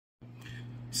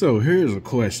So here's a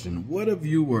question. What if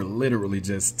you were literally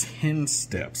just 10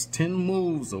 steps, 10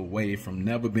 moves away from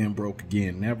never being broke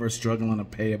again, never struggling to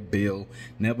pay a bill,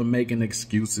 never making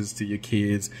excuses to your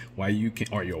kids why you can,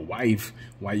 or your wife,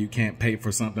 why you can't pay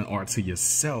for something, or to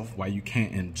yourself why you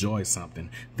can't enjoy something?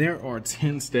 There are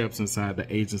 10 steps inside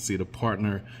the agency to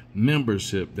partner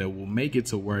membership that will make it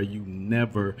to where you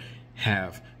never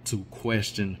have to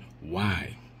question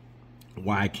why.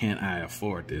 Why can't I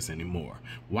afford this anymore?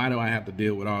 Why do I have to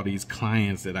deal with all these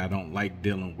clients that I don't like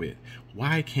dealing with?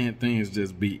 Why can't things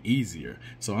just be easier?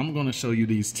 So I'm going to show you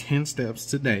these 10 steps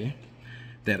today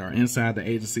that are inside the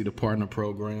Agency to Partner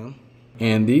program.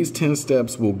 And these 10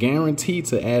 steps will guarantee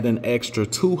to add an extra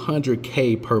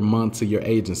 $200K per month to your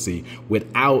agency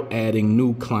without adding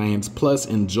new clients, plus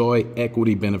enjoy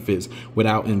equity benefits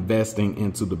without investing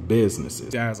into the businesses.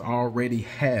 You guys already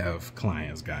have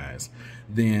clients, guys.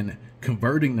 Then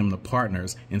converting them to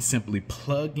partners and simply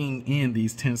plugging in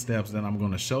these 10 steps that I'm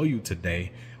going to show you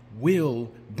today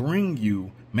will bring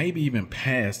you maybe even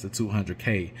past the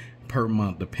 200K per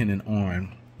month, depending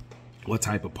on what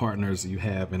type of partners you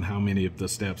have and how many of the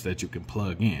steps that you can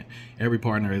plug in. Every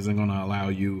partner isn't going to allow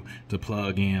you to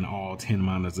plug in all 10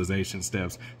 monetization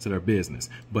steps to their business,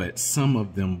 but some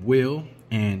of them will,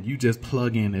 and you just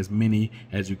plug in as many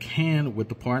as you can with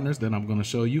the partners that I'm going to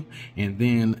show you, and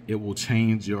then it will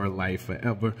change your life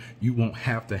forever. You won't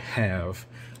have to have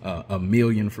a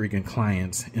million freaking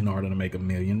clients in order to make $1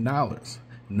 million.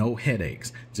 No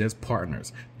headaches, just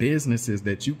partners, businesses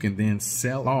that you can then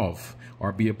sell off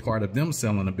or be a part of them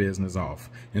selling a business off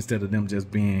instead of them just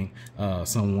being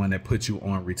someone that puts you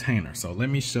on retainer. So let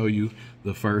me show you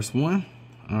the first one.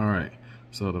 All right.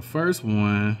 So the first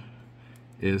one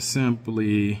is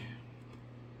simply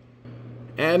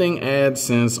adding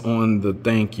AdSense on the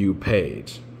thank you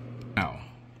page. Now,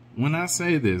 when I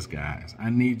say this, guys, I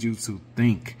need you to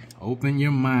think, open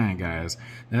your mind, guys.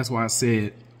 That's why I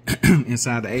said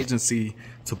inside the Agency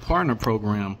to Partner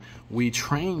program, we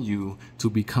train you to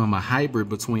become a hybrid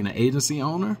between an agency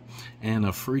owner and a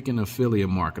freaking affiliate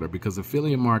marketer, because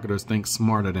affiliate marketers think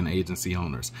smarter than agency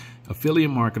owners.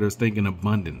 Affiliate marketers think in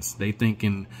abundance. They think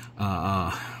in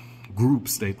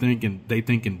groups. They think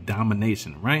in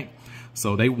domination, right?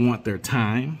 So they want their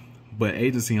time, but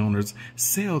agency owners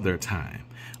sell their time.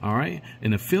 All right.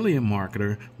 An affiliate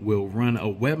marketer will run a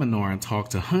webinar and talk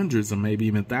to hundreds or maybe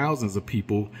even thousands of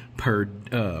people per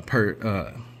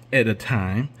at a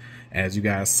time. As you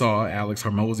guys saw, Alex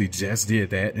Hormozy just did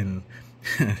that and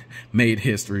made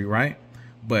history, right?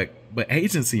 But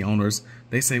agency owners,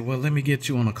 they say, well, let me get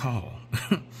you on a call.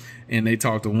 And they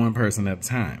talk to one person at a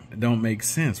time. It don't make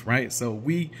sense, right? So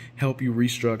we help you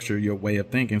restructure your way of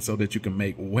thinking so that you can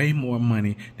make way more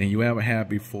money than you ever have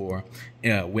before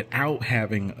without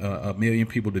having a million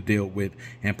people to deal with,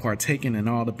 and partaking in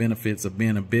all the benefits of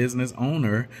being a business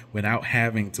owner without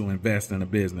having to invest in a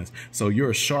business. So you're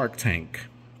a Shark Tank.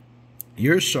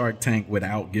 You're a Shark Tank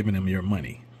without giving them your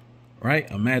money, right?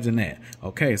 Imagine that.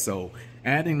 Okay, so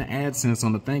adding the AdSense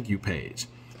on the thank you page.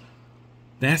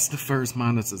 That's the first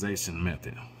monetization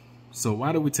method. So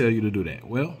why do we tell you to do that?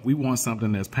 Well, we want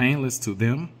something that's painless to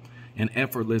them and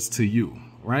effortless to you,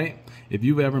 right? If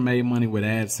you've ever made money with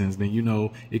AdSense, then you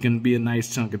know it can be a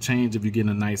nice chunk of change if you get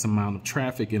a nice amount of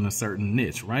traffic in a certain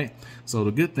niche, right? So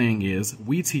the good thing is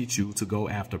we teach you to go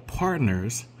after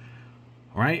partners,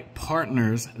 right?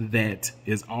 Partners that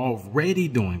is already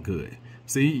doing good.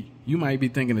 See, you might be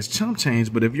thinking it's chump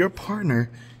change, but if your partner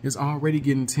is already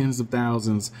getting tens of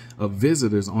thousands of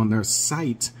visitors on their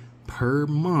site per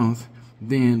month,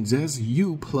 then just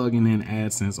you plugging in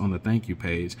AdSense on the thank you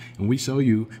page, and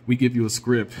we give you a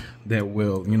script that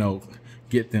will,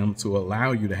 get them to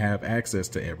allow you to have access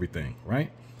to everything,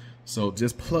 right? So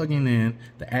just plugging in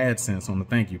the AdSense on the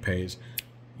thank you page,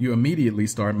 you immediately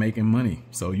start making money.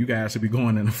 So you guys should be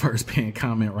going in the first pinned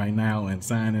comment right now and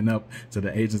signing up to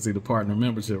the Agency to Partner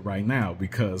membership right now,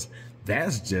 because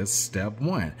that's just step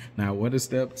one. Now, what is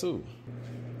step two?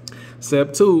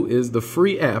 Step two is the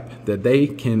free app that they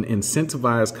can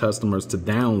incentivize customers to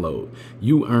download.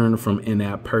 You earn from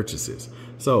in-app purchases.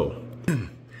 So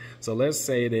let's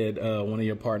say that one of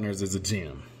your partners is a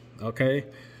gym, okay?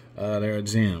 They're a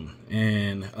gym,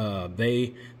 and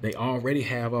they already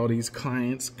have all these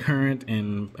clients, current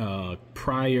and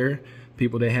prior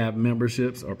people that have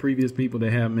memberships, or previous people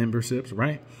that have memberships,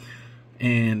 right?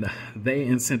 And they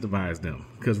incentivize them,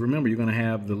 because remember, you're going to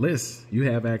have the list. You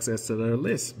have access to their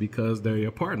list because they're your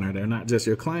partner. They're not just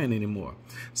your client anymore.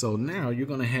 So now you're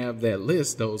going to have that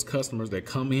list, those customers that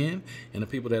come in, and the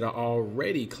people that are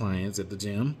already clients at the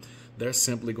gym. They're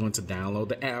simply going to download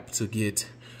the app to get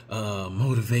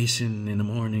motivation in the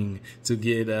morning, to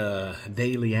get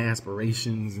daily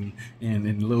aspirations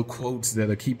and little quotes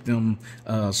that'll keep them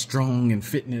strong in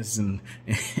fitness and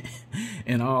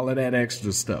and all of that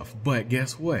extra stuff. But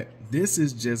guess what? This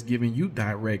is just giving you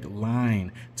direct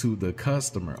line to the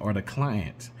customer or the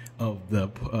client of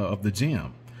the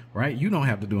gym. Right? You don't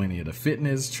have to do any of the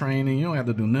fitness training. You don't have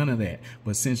to do none of that.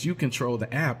 But since you control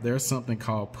the app, there's something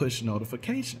called push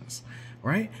notifications,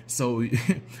 right? So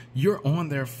you're on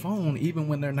their phone even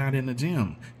when they're not in the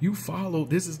gym.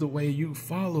 This is the way you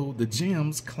follow the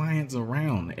gym's clients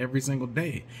around every single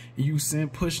day. You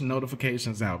send push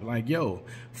notifications out like, yo,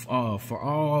 for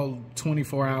all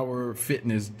 24-hour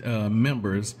fitness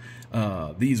members,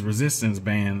 these resistance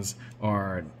bands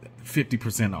are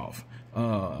 50% off.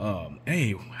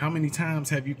 Hey, how many times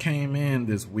have you came in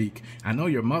this week? I know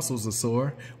your muscles are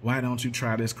sore. Why don't you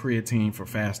try this creatine for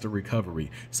faster recovery?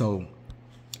 So,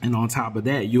 and on top of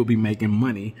that, you'll be making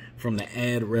money from the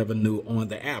ad revenue on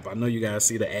the app. I know you guys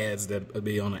see the ads that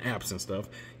be on the apps and stuff.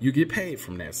 You get paid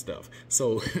from that stuff.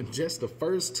 So just the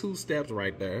first 2 steps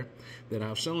right there that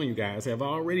I've shown you guys have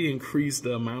already increased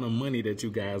the amount of money that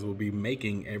you guys will be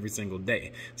making every single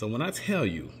day. So when I tell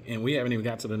you, and we haven't even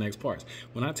got to the next parts,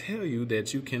 when I tell you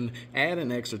that you can add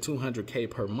an extra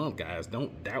 200K per month, guys,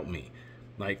 don't doubt me.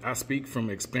 Like, I speak from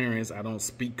experience. I don't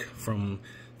speak from...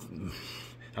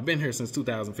 I've been here since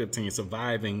 2015,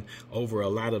 surviving over a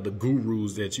lot of the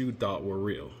gurus that you thought were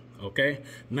real. Okay,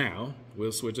 now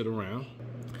we'll switch it around.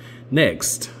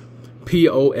 Next,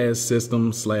 POS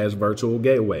system / virtual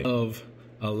gateway.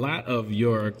 A lot of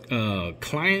your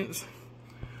clients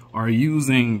are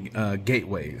using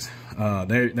gateways.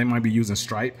 They might be using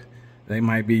Stripe. They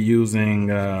might be using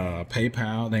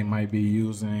PayPal. They might be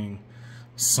using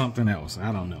something else.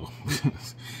 I don't know.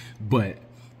 But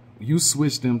you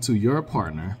switch them to your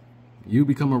partner. You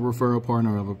become a referral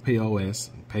partner of a POS,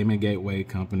 payment gateway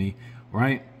company,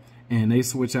 right? And they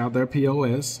switch out their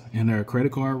POS and their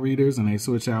credit card readers, and they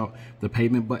switch out the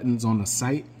payment buttons on the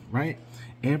site, right?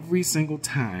 Every single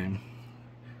time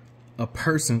a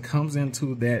person comes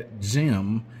into that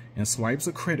gym and swipes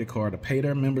a credit card to pay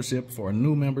their membership for a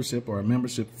new membership or a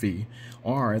membership fee,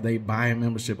 or they buy a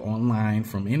membership online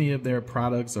from any of their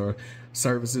products or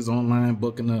services online,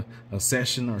 booking a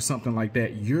session or something like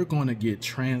that, you're going to get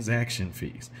transaction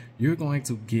fees. You're going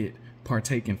to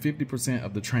partake in 50%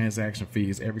 of the transaction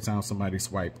fees every time somebody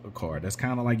swipe a card. That's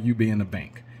kind of like you being a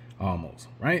bank almost,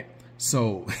 right?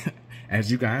 So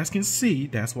as you guys can see,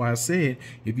 that's why I said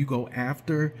if you go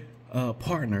after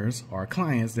partners or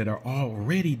clients that are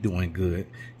already doing good,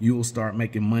 you will start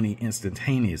making money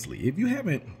instantaneously. If you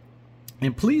haven't,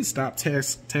 and please stop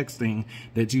texting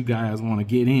that you guys want to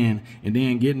get in and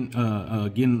then getting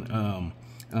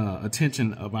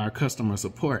attention of our customer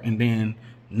support and then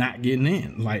not getting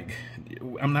in. Like,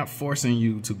 I'm not forcing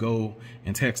you to go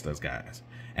and text us, guys.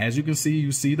 As you can see,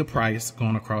 you see the price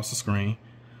going across the screen,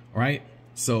 right?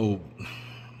 So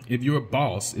if you're a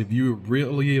boss, if you're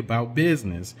really about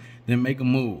business, then make a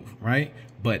move, right?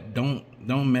 But don't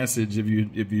message if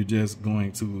you're just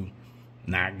going to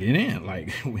not get in.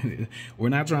 Like, we're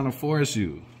not trying to force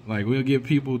you. Like, we'll get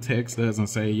people text us and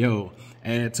say, yo,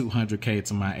 add 200K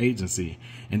to my agency.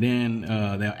 And then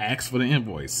they'll ask for the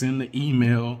invoice, send the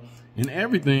email and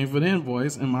everything for the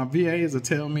invoice. And my VAs will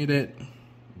tell me that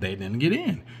they didn't get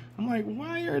in. I'm like,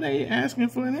 why are they asking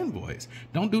for an invoice?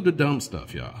 Don't do the dumb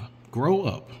stuff, y'all. Grow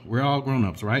up. We're all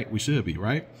grown-ups, right? We should be,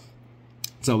 right?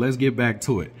 So let's get back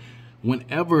to it.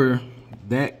 Whenever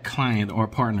that client or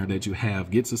partner that you have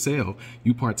gets a sale,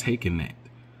 you partake in that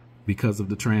because of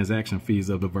the transaction fees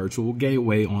of the virtual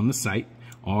gateway on the site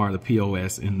or the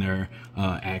POS in their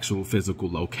actual physical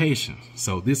location.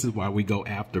 So this is why we go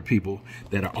after people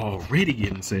that are already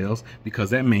getting sales, because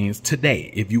that means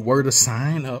today, if you were to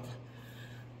sign up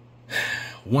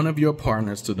one of your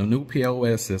partners to the new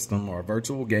POS system or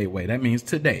virtual gateway, that means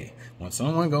today, when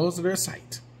someone goes to their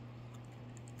site,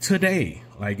 today,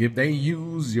 like if they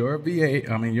use your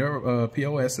your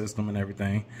POS system and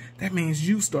everything, that means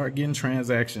you start getting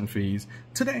transaction fees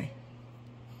today.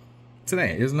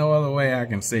 Today. There's no other way I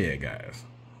can say it, guys.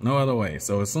 No other way.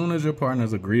 So as soon as your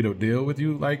partners agree to deal with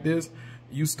you like this,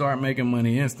 you start making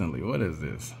money instantly. What is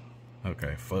this?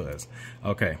 Okay, fuzz.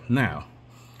 Okay, now,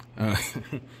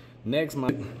 next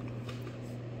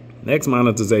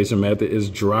monetization method is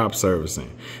drop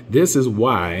servicing. This is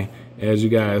why, as you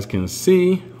guys can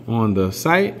see on the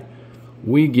site,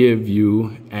 we give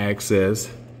you access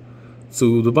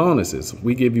to the bonuses.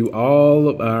 We give you all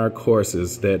of our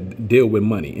courses that deal with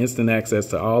money, instant access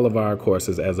to all of our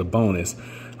courses as a bonus.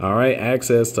 All right,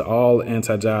 access to all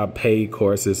anti-job paid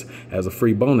courses as a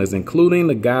free bonus, including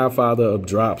the godfather of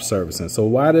drop servicing. So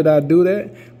why did I do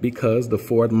that? Because the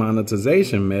fourth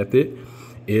monetization method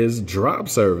is drop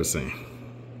servicing.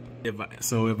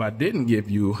 If I didn't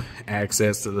give you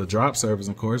access to the drop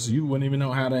servicing course, you wouldn't even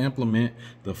know how to implement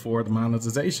the fourth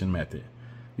monetization method.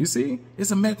 You see, it's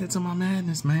a method to my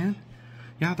madness, man.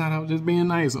 Y'all thought I was just being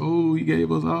nice. Oh, he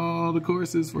gave us all the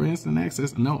courses for instant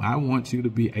access. No, I want you to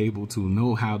be able to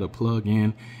know how to plug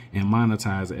in and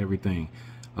monetize everything.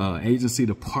 Agency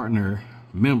to partner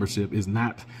membership is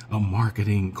not a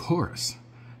marketing course.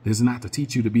 This is not to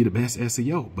teach you to be the best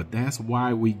SEO, but that's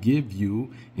why we give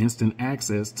you instant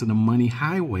access to the Money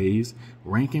Highways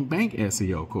Rank and Bank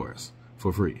SEO course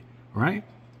for free, right?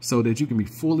 So that you can be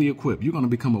fully equipped. You're going to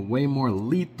become a way more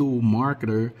lethal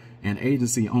marketer and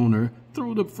agency owner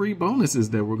through the free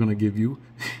bonuses that we're going to give you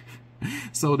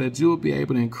so that you'll be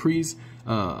able to increase,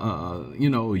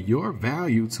 your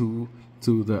value to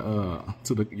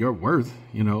your worth,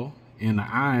 in the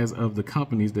eyes of the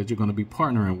companies that you're going to be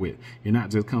partnering with. You're not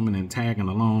just coming and tagging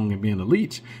along and being a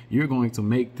leech. You're going to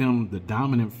make them the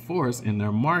dominant force in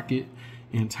their market,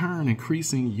 in turn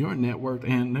increasing your net worth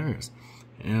and theirs.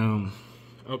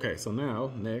 Okay, so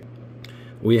now next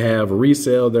we have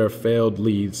resell their failed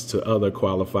leads to other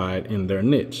qualified in their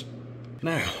niche.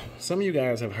 Now, some of you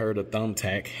guys have heard of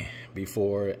Thumbtack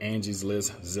before, Angie's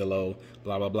List, Zillow,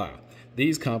 blah, blah, blah.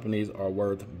 These companies are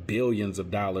worth billions of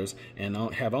dollars and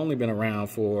have only been around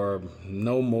for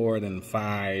no more than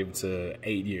 5 to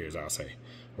 8 years, I'll say,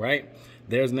 right?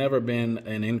 There's never been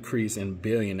an increase in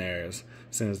billionaires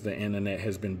since the internet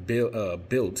has been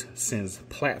built since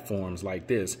platforms like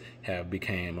this have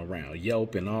became around,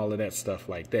 Yelp and all of that stuff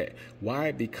like that.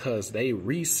 Why? Because they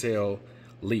resell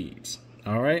leads,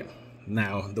 all right?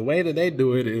 Now, the way that they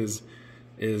do it is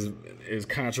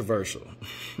controversial.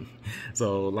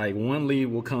 So like one lead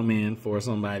will come in for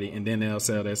somebody and then they'll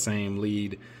sell that same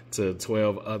lead to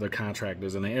 12 other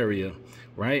contractors in the area,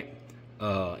 right?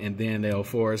 And then they'll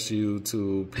force you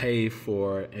to pay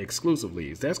for exclusive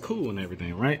leads. That's cool and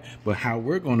everything, right? But how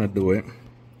we're going to do it,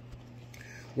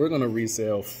 we're going to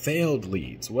resell failed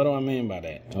leads. What do I mean by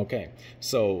that? Okay,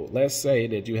 so let's say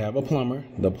that you have a plumber.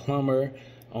 The plumber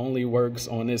only works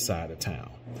on this side of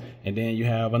town. And then you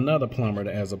have another plumber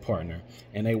as a partner,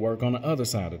 and they work on the other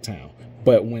side of town.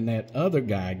 But when that other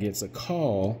guy gets a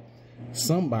call,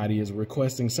 somebody is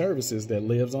requesting services that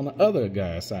lives on the other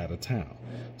guy's side of town.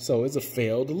 So it's a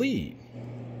failed lead.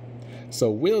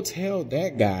 So we'll tell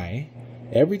that guy,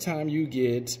 every time you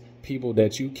get people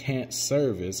that you can't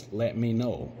service, let me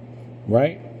know,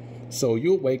 right? So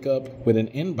you'll wake up with an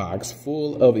inbox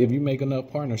full of, if you make enough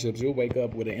partnerships, you'll wake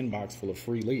up with an inbox full of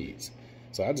free leads.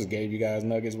 So I just gave you guys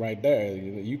nuggets right there.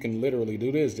 You can literally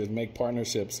do this, just make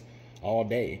partnerships all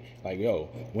day. Like, yo,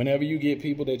 whenever you get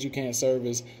people that you can't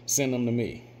service, send them to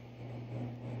me.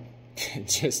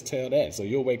 Just tell that. So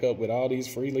you'll wake up with all these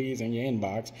free leads in your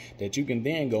inbox that you can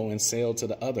then go and sell to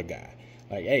the other guy.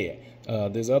 Like, hey,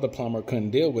 this other plumber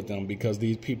couldn't deal with them because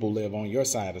these people live on your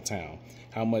side of town.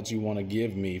 How much you want to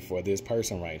give me for this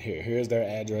person right here? Here's their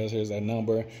address, here's their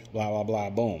number, blah, blah, blah,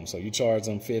 boom. So you charge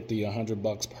them $50,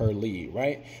 $100 per lead,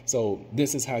 right? So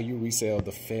this is how you resell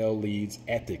the failed leads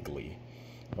ethically,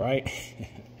 right?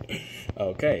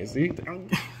 Okay, see, I'm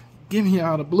giving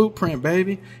y'all the blueprint,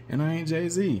 baby, and I ain't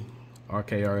Jay-Z or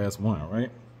KRS-One,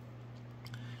 right?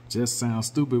 Just sounds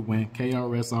stupid when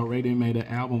KRS already made an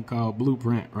album called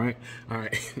Blueprint, right? All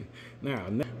right, now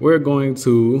we're going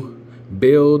to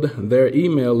build their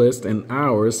email list and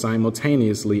ours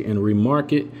simultaneously and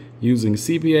remarket using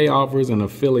CPA offers and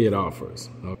affiliate offers.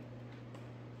 Okay.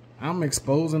 I'm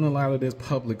exposing a lot of this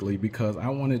publicly because I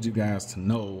wanted you guys to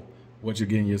know what you're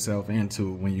getting yourself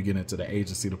into when you get into the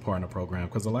agency to partner program,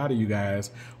 because a lot of you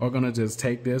guys are going to just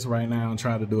take this right now and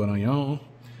try to do it on your own.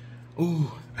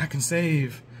 Ooh, I can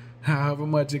save however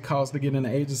much it costs to get in the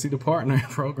agency to partner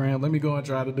program. Let me go and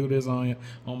try to do this on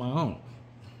my own.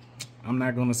 I'm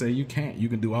not going to say you can't. You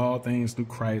can do all things through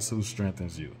Christ who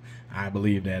strengthens you. I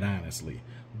believe that honestly.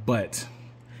 But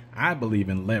I believe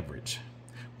in leverage.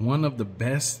 One of the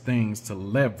best things to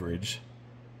leverage,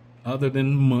 other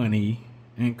than money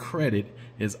and credit,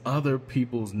 is other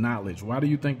people's knowledge. Why do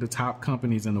you think the top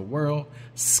companies in the world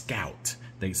scout?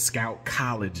 They scout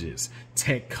colleges,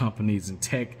 tech companies, and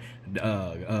tech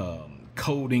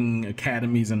coding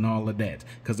academies and all of that,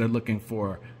 because they're looking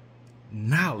for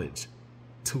knowledge.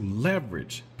 to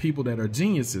leverage people that are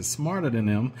geniuses, smarter than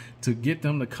them, to get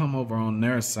them to come over on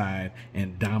their side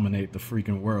and dominate the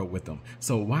freaking world with them.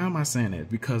 So why am I saying that?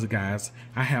 Because guys,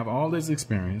 I have all this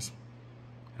experience.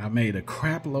 I made a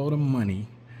crap load of money,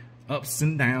 ups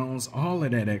and downs, all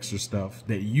of that extra stuff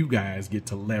that you guys get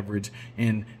to leverage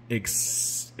and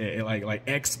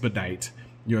expedite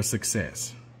your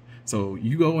success. So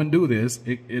you go and do this,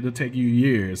 it'll take you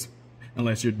years,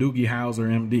 unless you're Doogie Howser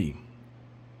MD,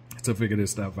 to figure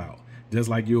this stuff out. Just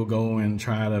like you'll go and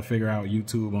try to figure out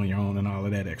YouTube on your own and all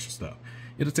of that extra stuff.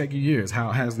 It'll take you years.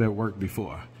 How has that worked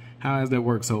before? How has that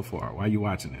worked so far? Why are you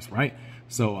watching this, right?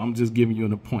 So I'm just giving you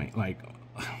the point. Like,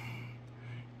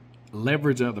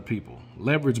 leverage other people.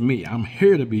 Leverage me. I'm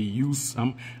here to be used.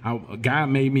 God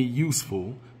made me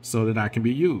useful so that I can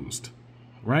be used,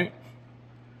 right?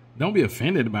 Don't be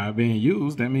offended by being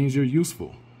used. That means you're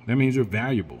useful. That means you're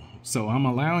valuable. So I'm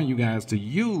allowing you guys to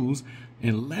use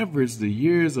and leverage the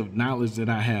years of knowledge that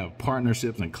I have,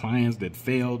 partnerships and clients that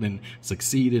failed and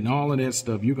succeeded and all of that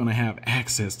stuff. You're going to have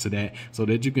access to that so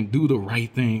that you can do the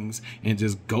right things and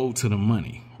just go to the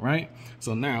money, right?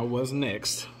 So now what's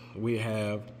next? We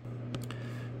have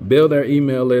build their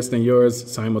email list and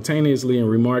yours simultaneously and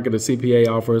remarket the CPA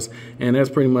offers. And that's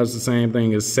pretty much the same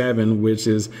thing as 7, which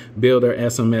is build their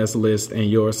SMS list and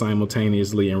yours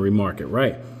simultaneously and remarket,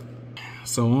 right?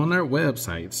 So on their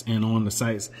websites and on the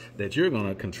sites that you're going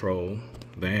to control,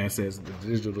 the assets, the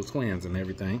digital twins and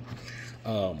everything,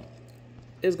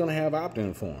 it's going to have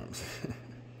opt-in forms.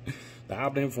 The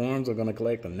opt-in forms are going to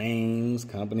collect the names,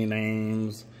 company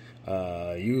names,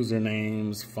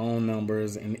 usernames, phone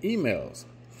numbers, and emails.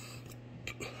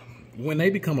 When they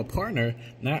become a partner,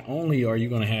 not only are you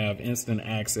going to have instant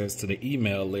access to the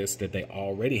email list that they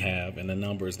already have and the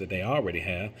numbers that they already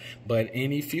have, but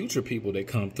any future people that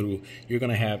come through, you're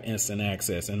going to have instant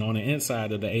access. And on the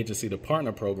inside of the agency to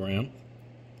partner program,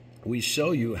 we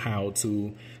show you how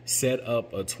to set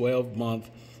up a 12-month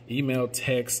email,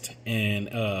 text, and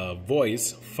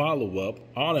voice follow-up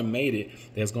automated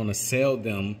that's going to sell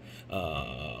them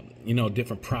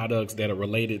different products that are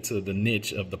related to the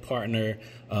niche of the partner,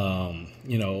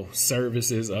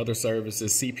 services, other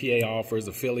services, CPA offers,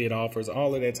 affiliate offers,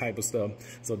 all of that type of stuff,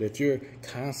 so that you're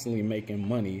constantly making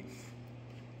money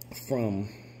from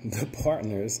the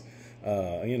partner's,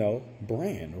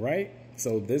 brand, right?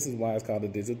 So this is why it's called a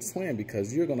digital twin,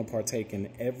 because you're going to partake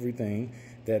in everything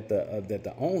that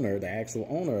the owner, the actual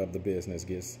owner of the business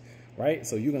gets, right?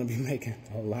 So you're going to be making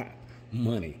a lot of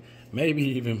money, maybe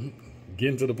even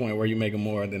getting to the point where you're making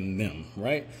more than them,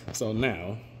 right? So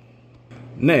now,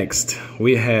 next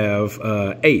we have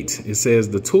 8. It says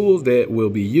the tools that will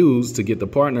be used to get the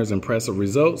partners impressive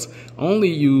results, only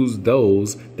use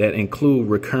those that include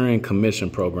recurring commission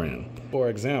program. For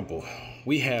example,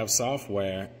 we have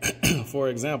software, for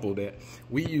example, that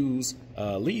we use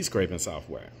lead scraping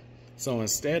software. So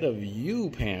instead of you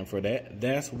paying for that,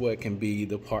 that's what can be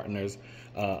the partner's,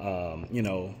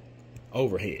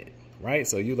 overhead, right?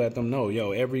 So you let them know,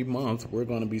 every month we're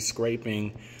going to be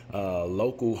scraping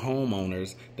local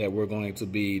homeowners that we're going to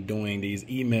be doing these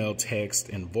email, text,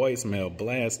 and voicemail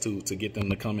blasts to get them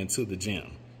to come into the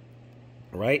gym,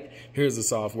 right? Here's the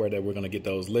software that we're going to get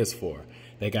those lists for.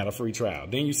 They got a free trial.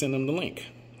 Then you send them the link.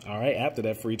 All right, after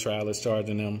that free trial, it's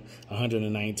charging them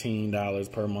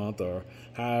 $119 per month or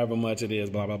however much it is,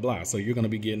 blah, blah, blah. So you're going to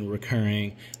be getting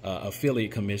recurring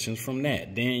affiliate commissions from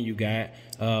that. Then you got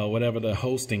whatever the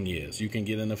hosting is. You can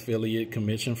get an affiliate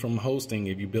commission from hosting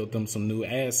if you built them some new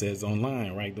assets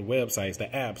online, right? The websites, the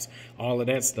apps, all of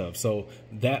that stuff. So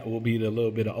that will be the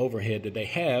little bit of overhead that they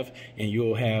have, and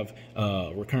you'll have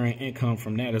recurring income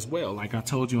from that as well. Like I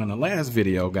told you in the last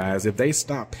video, guys, if they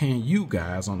stop paying you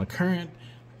guys on the current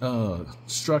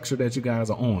structure that you guys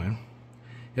are on,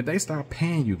 if they stop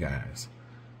paying you guys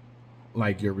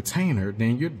like your retainer,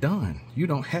 then you're done. You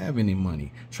don't have any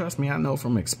money. Trust me, I know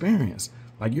from experience.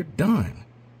 Like, you're done.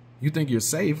 You think you're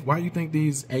safe. Why you think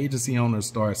these agency owners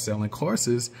start selling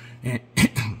courses? And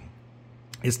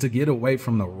it's to get away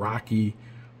from the rocky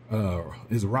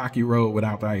road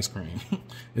without the ice cream.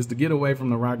 It's to get away from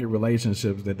the rocky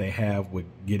relationships that they have with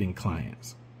getting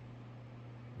clients.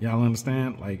 Y'all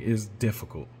understand? Like, it's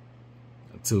difficult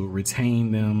to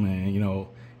retain them and,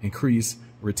 increase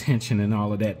retention and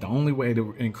all of that. The only way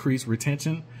to increase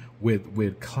retention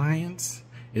with clients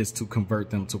is to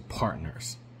convert them to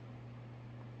partners,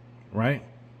 right?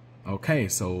 Okay,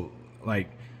 so like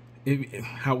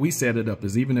how we set it up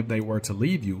is, even if they were to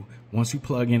leave you, once you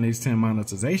plug in these 10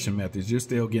 monetization methods, you're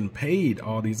still getting paid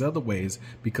all these other ways,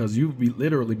 because you've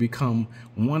literally become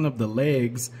one of the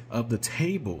legs of the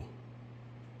table.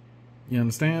 You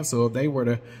understand? So if they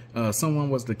were to, someone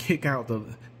was to kick out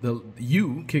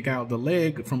kick out the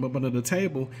leg from up under the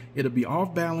table, it'll be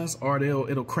off balance, or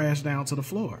it'll crash down to the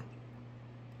floor.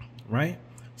 Right?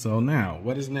 So now,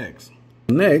 what is next?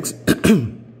 Next,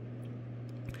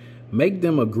 make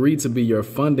them agree to be your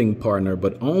funding partner,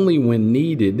 but only when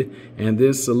needed, and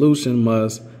this solution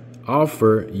must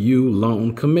offer you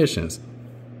loan commissions.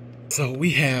 So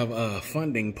we have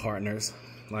funding partners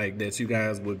like that you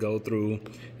guys would go through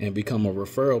and become a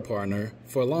referral partner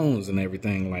for loans and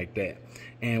everything like that.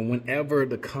 And whenever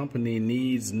the company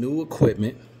needs new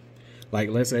equipment, like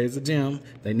let's say it's a gym,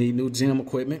 they need new gym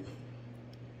equipment.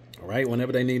 All right,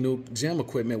 whenever they need new gym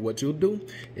equipment, what you'll do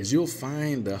is you'll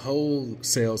find the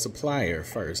wholesale supplier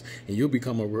first, and you'll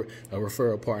become a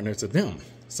referral partner to them.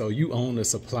 So you own the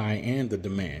supply and the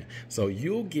demand. So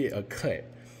you'll get a cut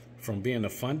from being a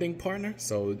funding partner.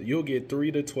 So you'll get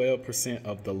 3 to 12%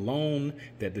 of the loan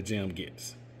that the gym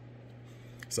gets.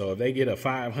 So if they get a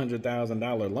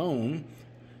 $500,000 loan,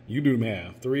 you do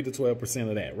math, 3 to 12%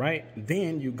 of that, right?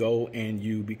 Then you go and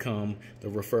you become the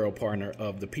referral partner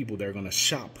of the people they're going to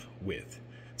shop with.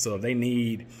 So if they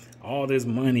need all this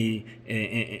money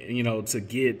and you know, to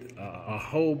get a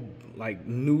whole like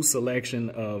new selection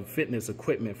of fitness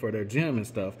equipment for their gym and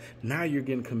stuff, now you're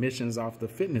getting commissions off the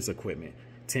fitness equipment.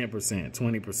 10%,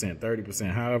 20%,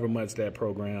 30%, however much that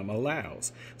program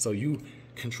allows. So you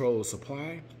control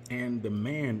supply and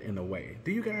demand in a way.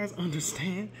 Do you guys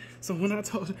understand? So when I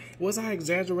told you, was I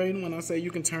exaggerating when I say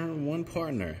you can turn one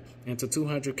partner into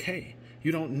 200K?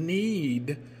 You don't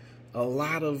need a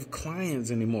lot of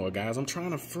clients anymore, guys. I'm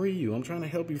trying to free you. I'm trying to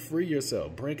help you free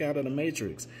yourself. Break out of the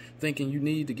matrix, thinking you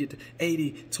need to get to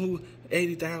 $80,000,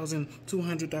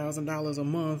 $200,000 a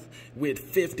month with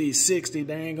 50, 60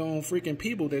 dang on freaking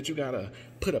people that you gotta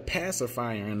put a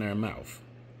pacifier in their mouth.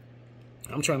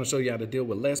 I'm trying to show you how to deal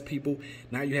with less people.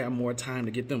 Now you have more time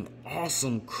to get them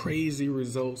awesome, crazy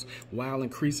results while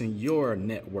increasing your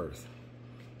net worth.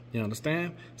 You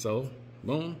understand? So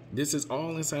boom, this is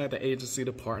all inside the Agency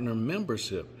to Partner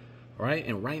membership, right?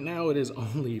 And right now it is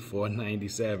only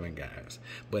 $497, guys.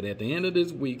 But at the end of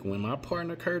this week, when my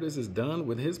partner Curtis is done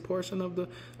with his portion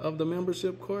of the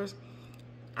membership course,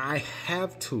 I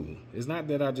have to. It's not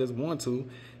that I just want to.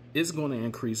 It's going to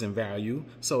increase in value,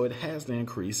 so it has to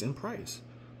increase in price,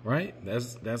 right?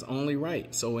 That's only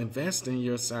right. So invest in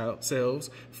yourselves,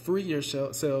 free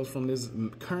yourselves from this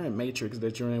current matrix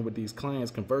that you're in with these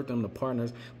clients, convert them to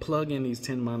partners, plug in these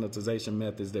 10 monetization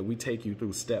methods that we take you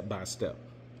through step by step.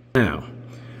 Now,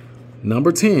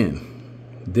 number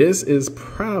 10, this is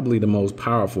probably the most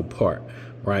powerful part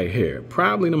right here.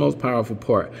 Probably the most powerful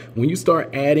part. When you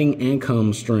start adding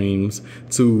income streams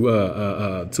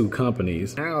to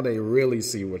companies, now they really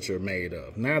see what you're made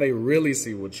of. Now they really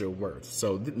see what you're worth.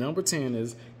 So number 10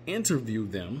 is interview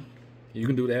them. You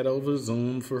can do that over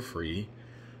Zoom for free.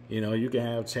 You know, you can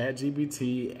have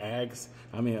ChatGPT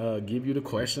give you the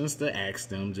questions to ask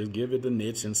them. Just give it the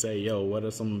niche and say, yo, what are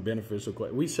some beneficial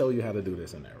questions? We show you how to do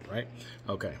this in there, right?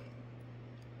 Okay.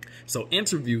 So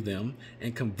interview them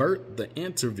and convert the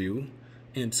interview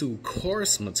into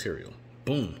course material.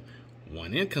 Boom.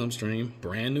 One income stream,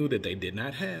 brand new that they did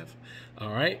not have.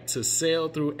 All right. To sell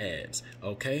through ads.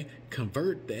 Okay.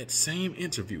 Convert that same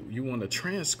interview. You want to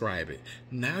transcribe it.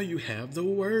 Now you have the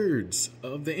words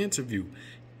of the interview.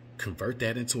 Convert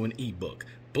that into an ebook.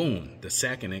 Boom, the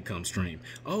second income stream.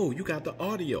 Oh, you got the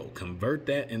audio. Convert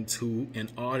that into an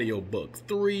audio book.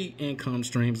 3 income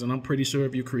streams, and I'm pretty sure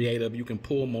if you're creative, you can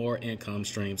pull more income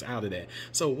streams out of that.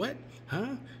 So what?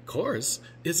 Course,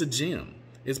 it's a gym.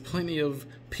 It's plenty of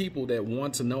people that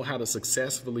want to know how to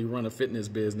successfully run a fitness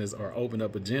business or open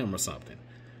up a gym or something.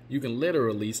 You can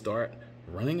literally start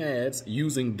running ads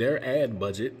using their ad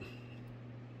budget.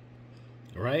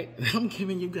 Right? I'm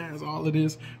giving you guys all of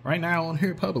this right now on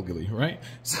here publicly, right?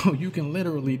 So you can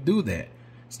literally do that.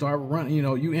 Start running,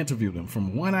 you interview them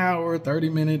from 1 hour,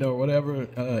 30-minute or whatever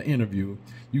interview.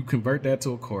 You convert that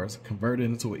to a course, convert it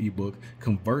into an ebook,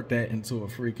 convert that into a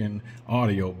freaking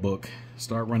audio book,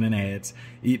 start running ads.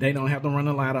 They don't have to run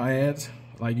a lot of ads.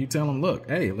 Like you tell them, look,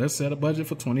 hey, let's set a budget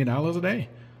for $20 a day.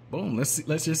 Boom. Let's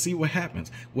just see what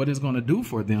happens. What it's going to do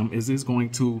for them is it's going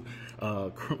to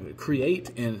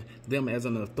create them as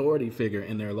an authority figure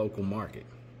in their local market.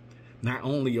 Not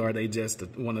only are they just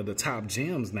one of the top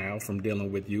gyms now from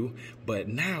dealing with you, but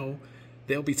now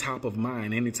they'll be top of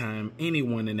mind anytime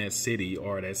anyone in that city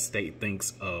or that state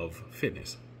thinks of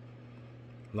fitness.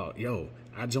 Like, yo,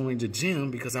 I joined your gym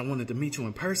because I wanted to meet you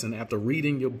in person after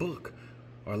reading your book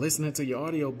or listening to your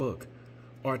audio book.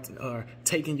 Or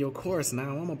taking your course.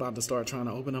 Now I'm about to start trying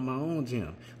to open up my own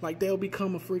gym. Like, they'll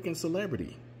become a freaking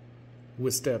celebrity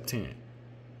with step 10.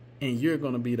 and you're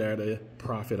going to be there to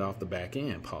profit off the back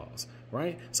end, pause,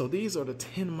 right? So these are the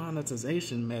 10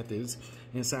 monetization methods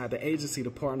inside the agency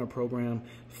to partner program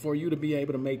for you to be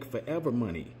able to make forever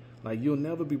money. Like, you'll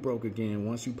never be broke again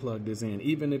once you plug this in,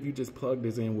 even if you just plug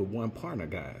this in with one partner,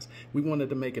 guys. We wanted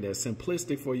to make it as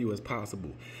simplistic for you as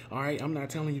possible. All right, I'm not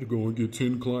telling you to go and get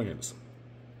 10 clients.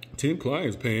 10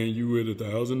 clients paying you at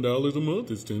 $1,000 a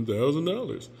month is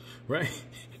 $10,000, right?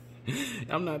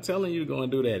 I'm not telling you to go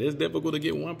and do that. It's difficult to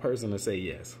get one person to say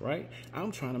yes, right?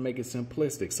 I'm trying to make it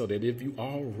simplistic so that if you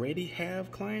already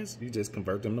have clients, you just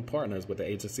convert them to partners with the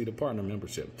agency to partner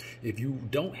membership. If you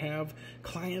don't have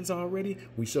clients already,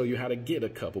 we show you how to get a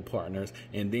couple partners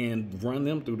and then run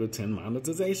them through the 10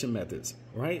 monetization methods,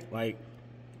 right? Like,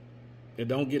 it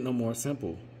don't get no more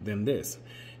simple than this.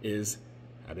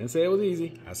 I didn't say it was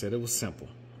easy. I said it was simple,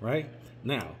 right?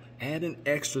 Now, add an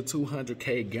extra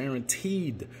 200K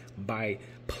guaranteed by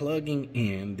plugging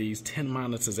in these 10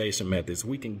 monetization methods.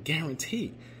 We can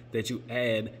guarantee that you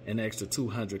add an extra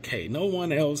 200K. No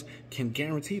one else can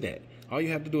guarantee that. All you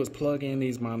have to do is plug in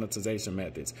these monetization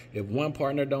methods. If one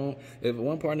partner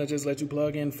just let you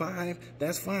plug in 5,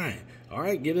 that's fine. All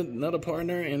right, get another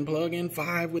partner and plug in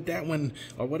 5 with that one,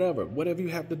 or whatever you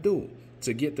have to do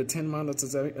to get the 10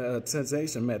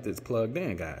 monetization methods plugged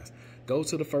in, guys. Go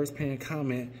to the first pinned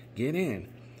comment, get in,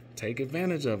 take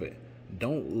advantage of it.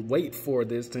 Don't wait for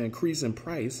this to increase in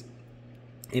price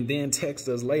and then text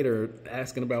us later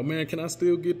asking about, man, can I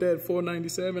still get that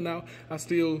 $497 now? I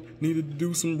still needed to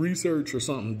do some research or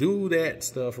something. Do that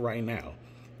stuff right now.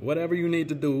 Whatever you need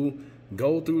to do,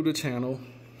 go through the channel.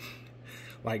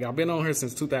 Like, I've been on here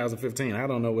since 2015. I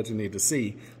don't know what you need to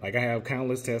see. Like, I have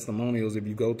countless testimonials if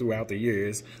you go throughout the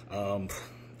years.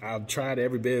 I've tried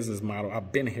every business model.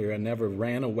 I've been here. I never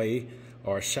ran away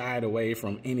or shied away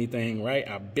from anything, right?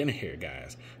 I've been here,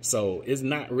 guys. So it's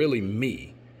not really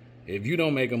me. If you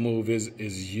don't make a move, it's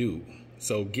you.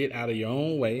 So get out of your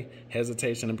own way.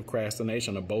 Hesitation and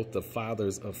procrastination are both the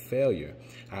fathers of failure.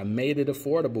 I made it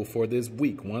affordable for this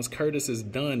week. Once Curtis is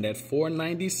done, that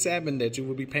 $497 that you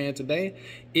will be paying today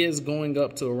is going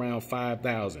up to around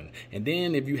 $5,000. And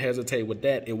then if you hesitate with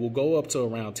that, it will go up to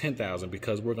around $10,000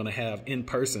 because we're going to have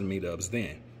in-person meetups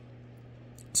then.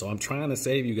 So I'm trying to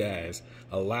save you guys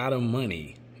a lot of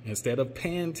money. Instead of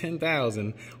paying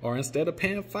 $10,000 or instead of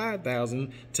paying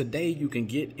 $5,000, today you can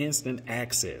get instant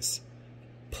access.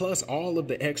 Plus all of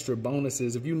the extra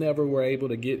bonuses. If you never were able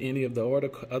to get any of the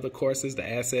other courses, the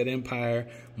Asset Empire,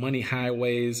 Money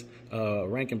Highways,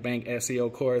 Rank and Bank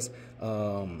SEO course,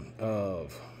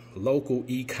 local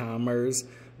e-commerce,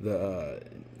 the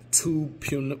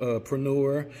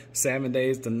Tubepreneur, 7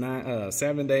 days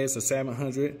to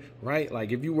 700, right?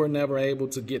 Like, if you were never able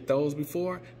to get those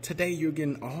before, today you're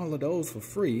getting all of those for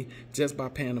free just by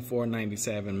paying the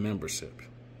 $497 membership.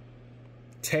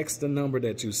 Text the number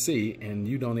that you see and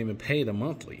you don't even pay the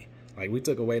monthly. Like, we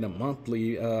took away the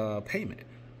monthly payment,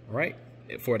 right,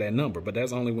 for that number, but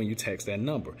that's only when you text that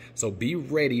number. So be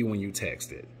ready when you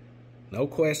text it. No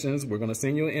questions. We're going to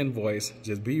send you an invoice.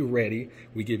 Just be ready.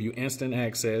 We give you instant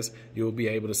access. You'll be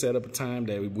able to set up a time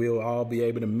that we'll all be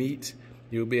able to meet.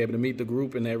 You'll be able to meet the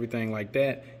group and everything like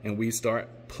that. And we start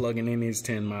plugging in these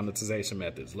 10 monetization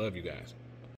methods. Love you guys.